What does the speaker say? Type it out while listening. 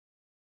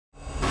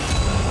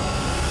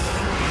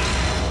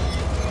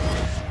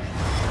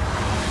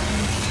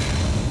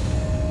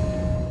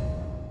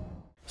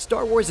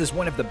Star Wars is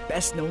one of the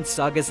best-known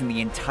sagas in the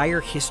entire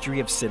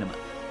history of cinema.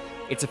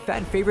 It's a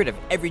fan favorite of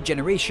every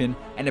generation,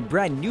 and a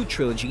brand new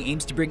trilogy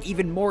aims to bring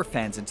even more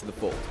fans into the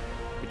fold.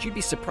 But you'd be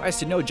surprised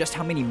to know just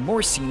how many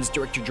more scenes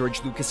director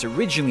George Lucas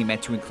originally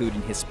meant to include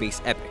in his space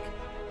epic.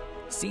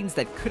 Scenes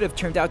that could have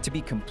turned out to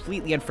be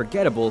completely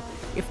unforgettable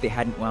if they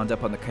hadn't wound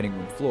up on the cutting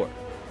room floor.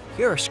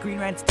 Here are Screen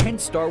Rant's 10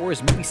 Star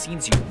Wars movie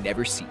scenes you've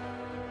never seen.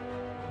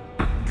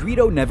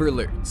 Greedo never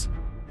learns.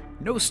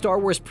 No Star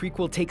Wars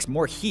prequel takes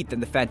more heat than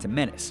The Phantom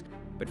Menace,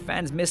 but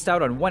fans missed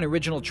out on one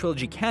original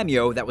trilogy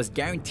cameo that was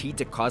guaranteed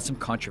to cause some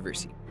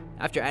controversy.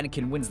 After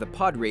Anakin wins the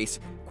pod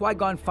race,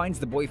 Qui-Gon finds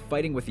the boy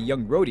fighting with a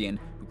young Rodian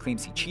who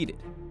claims he cheated.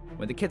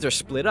 When the kids are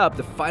split up,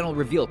 the final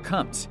reveal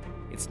comes.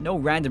 It's no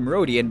random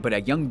Rodian, but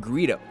a young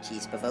Greedo.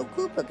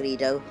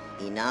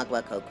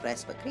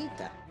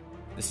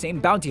 The same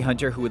bounty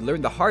hunter who would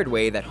learn the hard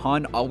way that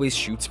Han always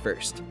shoots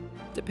first,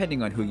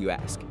 depending on who you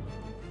ask.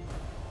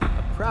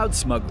 A Proud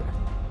Smuggler.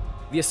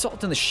 The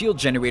assault on the shield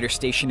generator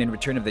station in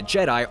Return of the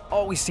Jedi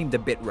always seemed a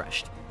bit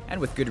rushed,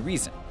 and with good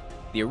reason.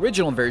 The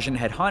original version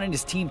had Han and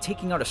his team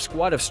taking out a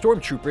squad of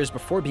stormtroopers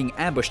before being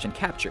ambushed and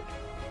captured.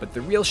 But the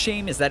real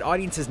shame is that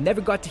audiences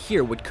never got to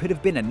hear what could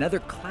have been another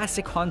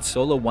classic Han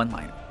Solo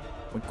one-liner.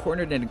 When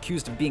cornered and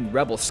accused of being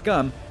rebel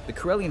scum, the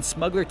Corellian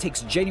smuggler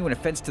takes genuine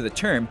offense to the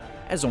term,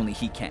 as only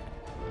he can.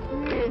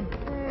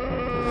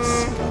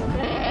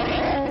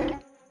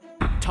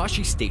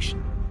 Tosche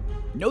Station.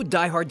 No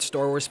die-hard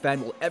Star Wars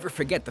fan will ever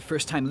forget the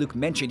first time Luke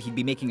mentioned he'd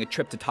be making a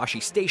trip to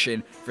Tosche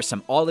Station for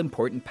some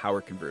all-important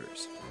power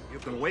converters. You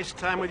can waste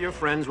time with your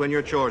friends when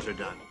your chores are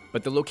done.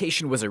 But the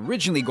location was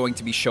originally going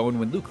to be shown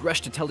when Luke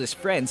rushed to tell his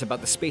friends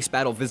about the space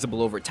battle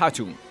visible over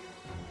Tatooine.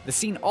 The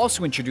scene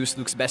also introduced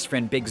Luke's best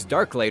friend Biggs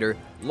Darklighter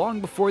long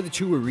before the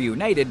two were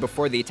reunited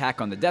before the attack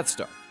on the Death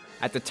Star.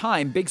 At the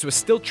time, Biggs was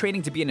still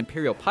training to be an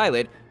Imperial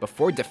pilot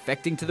before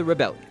defecting to the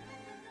Rebellion.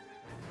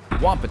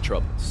 Wampa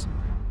Troubles.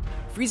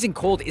 Freezing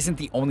cold isn't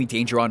the only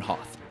danger on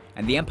Hoth,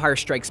 and The Empire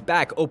Strikes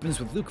Back opens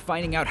with Luke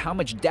finding out how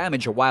much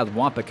damage a wild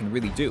Wampa can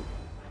really do.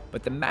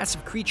 But the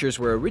massive creatures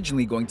were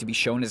originally going to be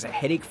shown as a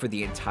headache for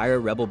the entire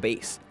Rebel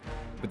base,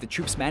 with the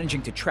troops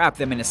managing to trap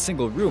them in a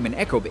single room in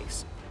Echo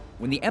Base.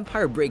 When the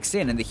Empire breaks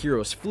in and the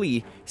heroes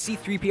flee,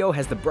 C-3PO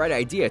has the bright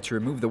idea to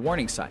remove the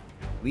warning sign,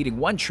 leading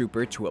one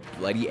trooper to a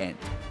bloody end.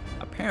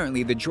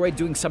 Apparently, the droid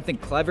doing something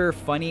clever,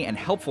 funny, and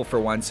helpful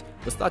for once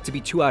was thought to be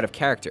too out of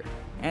character,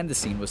 and the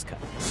scene was cut.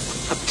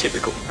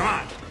 Typical. Come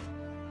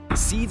on.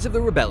 Seeds of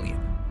the Rebellion.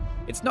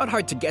 It's not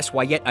hard to guess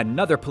why yet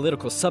another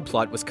political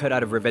subplot was cut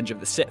out of Revenge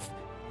of the Sith,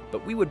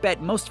 but we would bet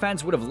most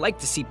fans would have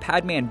liked to see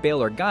Padme and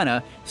Bail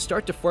Organa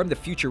start to form the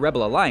future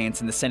Rebel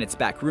Alliance in the Senate's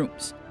back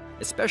rooms,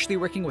 especially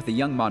working with a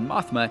young Mon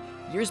Mothma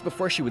years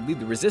before she would lead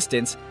the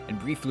Resistance and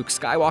brief Luke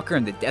Skywalker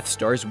on the Death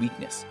Star's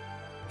weakness.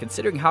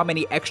 Considering how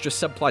many extra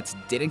subplots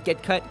didn't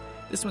get cut,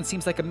 this one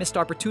seems like a missed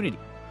opportunity,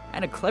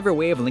 and a clever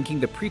way of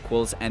linking the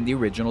prequels and the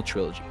original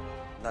trilogy.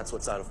 That's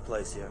what's out of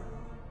place here.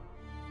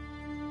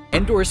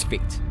 Endor's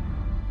fate.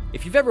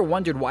 If you've ever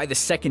wondered why the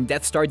second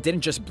Death Star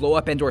didn't just blow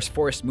up Endor's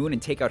forest moon and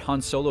take out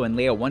Han Solo and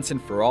Leia once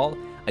and for all,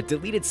 a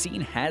deleted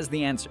scene has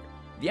the answer.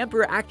 The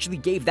Emperor actually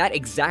gave that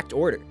exact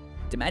order,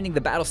 demanding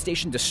the battle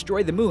station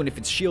destroy the moon if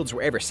its shields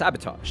were ever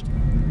sabotaged.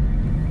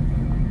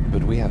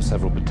 But we have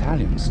several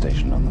battalions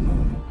stationed on the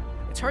moon.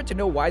 It's hard to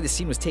know why the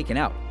scene was taken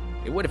out.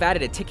 It would have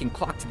added a ticking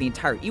clock to the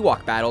entire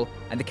Ewok battle,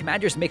 and the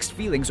commander's mixed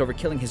feelings over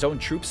killing his own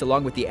troops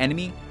along with the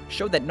enemy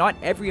showed that not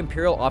every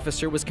Imperial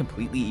officer was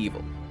completely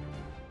evil.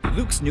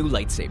 Luke's new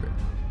lightsaber.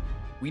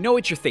 We know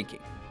what you're thinking.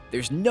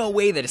 There's no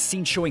way that a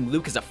scene showing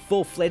Luke as a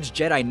full-fledged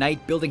Jedi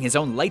Knight building his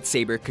own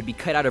lightsaber could be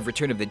cut out of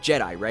Return of the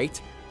Jedi,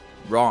 right?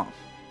 Wrong.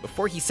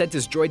 Before he sent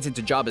his droids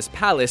into Jabba's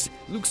palace,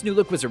 Luke's new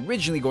look was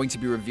originally going to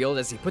be revealed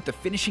as he put the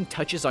finishing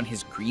touches on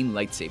his green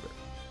lightsaber.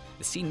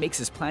 The scene makes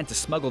his plan to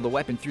smuggle the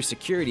weapon through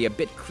security a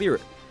bit clearer,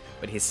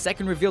 but his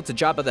second reveal to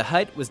Jabba the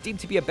Hutt was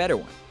deemed to be a better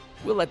one.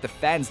 We'll let the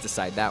fans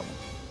decide that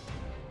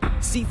one.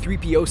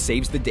 C-3PO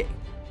saves the day.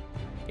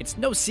 It's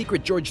no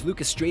secret George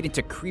Lucas strayed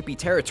into creepy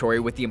territory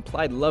with the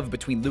implied love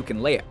between Luke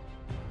and Leia,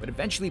 but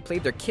eventually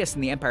played their kiss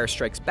in The Empire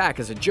Strikes Back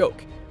as a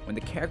joke when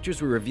the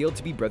characters were revealed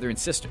to be brother and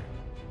sister.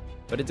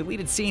 But a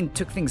deleted scene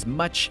took things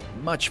much,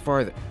 much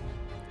farther.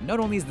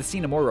 Not only is the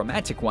scene a more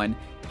romantic one,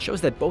 it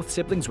shows that both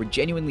siblings were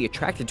genuinely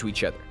attracted to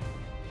each other,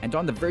 and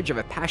on the verge of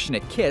a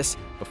passionate kiss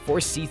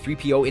before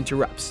C-3PO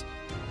interrupts.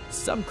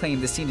 Some claim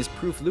the scene is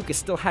proof Lucas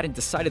still hadn't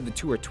decided the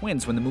two are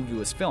twins when the movie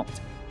was filmed,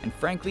 and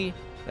frankly,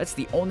 that's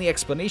the only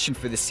explanation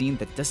for the scene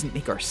that doesn't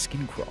make our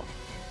skin crawl.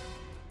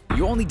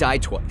 You only die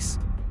twice.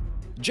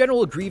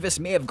 General Grievous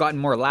may have gotten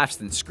more laughs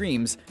than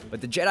screams,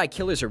 but the Jedi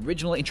Killer's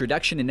original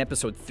introduction in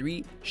Episode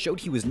 3 showed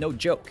he was no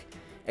joke,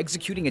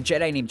 executing a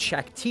Jedi named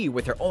Shaak Ti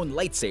with her own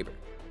lightsaber.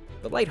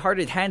 The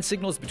lighthearted hand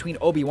signals between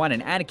Obi-Wan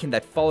and Anakin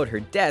that followed her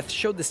death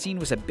showed the scene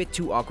was a bit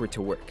too awkward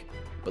to work,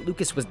 but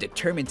Lucas was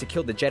determined to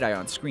kill the Jedi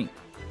on screen.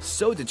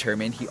 So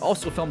determined, he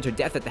also filmed her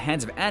death at the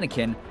hands of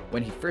Anakin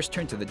when he first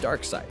turned to the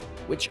dark side,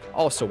 which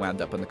also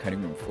wound up on the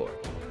cutting room floor.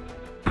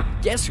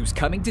 Guess who's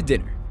coming to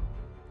dinner?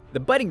 The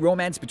budding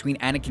romance between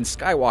Anakin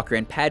Skywalker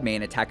and Padme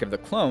in Attack of the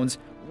Clones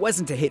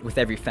wasn't a hit with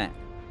every fan,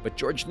 but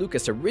George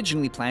Lucas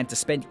originally planned to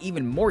spend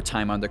even more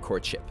time on their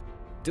courtship.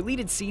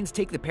 Deleted scenes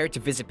take the pair to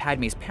visit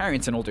Padme's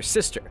parents and older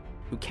sister,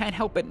 who can't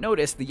help but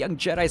notice the young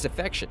Jedi's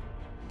affection.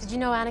 Did you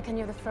know, Anakin,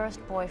 you're the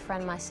first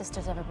boyfriend my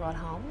sister's ever brought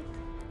home?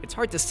 It's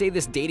hard to say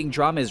this dating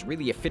drama is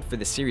really a fit for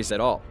the series at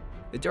all.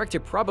 The director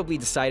probably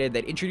decided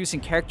that introducing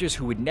characters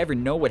who would never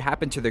know what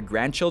happened to their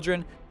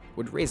grandchildren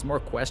would raise more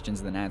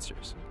questions than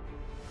answers.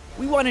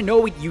 We want to know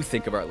what you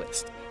think of our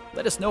list.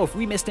 Let us know if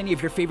we missed any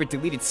of your favorite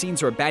deleted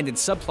scenes or abandoned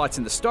subplots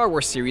in the Star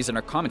Wars series in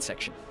our comment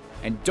section.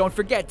 And don't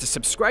forget to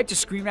subscribe to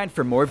Screen Rant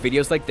for more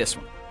videos like this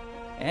one.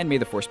 And may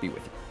the Force be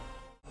with you.